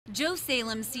Joe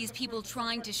Salem sees people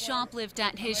trying to shoplift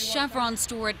at his Chevron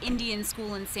store at Indian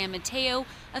School in San Mateo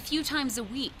a few times a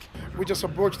week. We just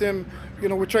approach them,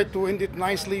 we try to end it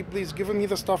nicely. Please give me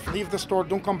the stuff, leave the store,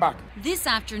 don't come back. This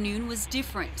afternoon was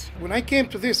different. When I came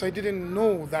to this, I didn't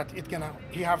know that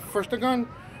he have first a gun,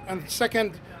 and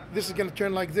second, this is gonna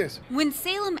turn like this. When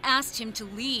Salem asked him to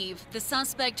leave, the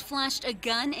suspect flashed a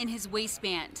gun in his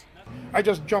waistband. I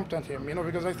just jumped at him,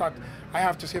 because I thought I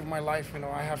have to save my life.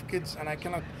 I have kids and I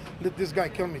cannot let this guy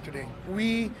kill me today.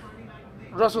 We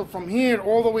wrestled from here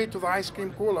all the way to the ice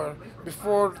cream cooler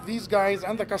before these guys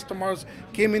and the customers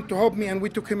came in to help me, and we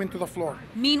took him into the floor.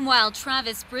 Meanwhile,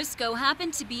 Travis Briscoe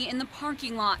happened to be in the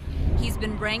parking lot. He's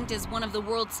been ranked as one of the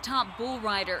world's top bull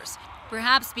riders.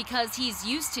 Perhaps because he's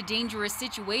used to dangerous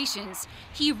situations,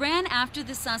 he ran after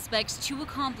the suspect's two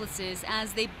accomplices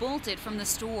as they bolted from the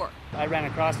store. I ran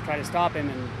across to try to stop him,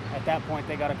 and at that point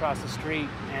they got across the street,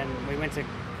 and we went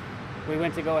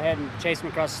to go ahead and chase him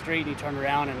across the street, and he turned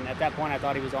around, and at that point I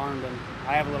thought he was armed, and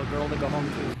I have a little girl to go home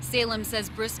to. Salem says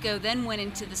Briscoe then went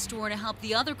into the store to help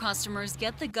the other customers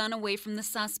get the gun away from the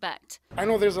suspect. I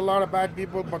know there's a lot of bad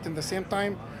people, but in the same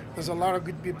time, there's a lot of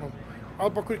good people.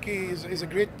 Albuquerque is a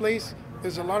great place.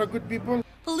 There's a lot of good people.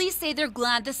 Police say they're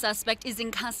glad the suspect is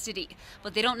in custody,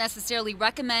 but they don't necessarily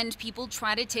recommend people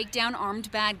try to take down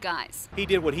armed bad guys. He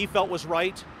did what he felt was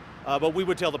right, but we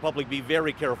would tell the public be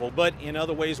very careful. But in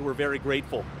other ways, we're very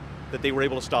grateful that they were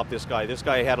able to stop this guy. This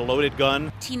guy had a loaded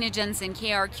gun. Tina Jensen,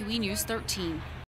 KRQE News 13.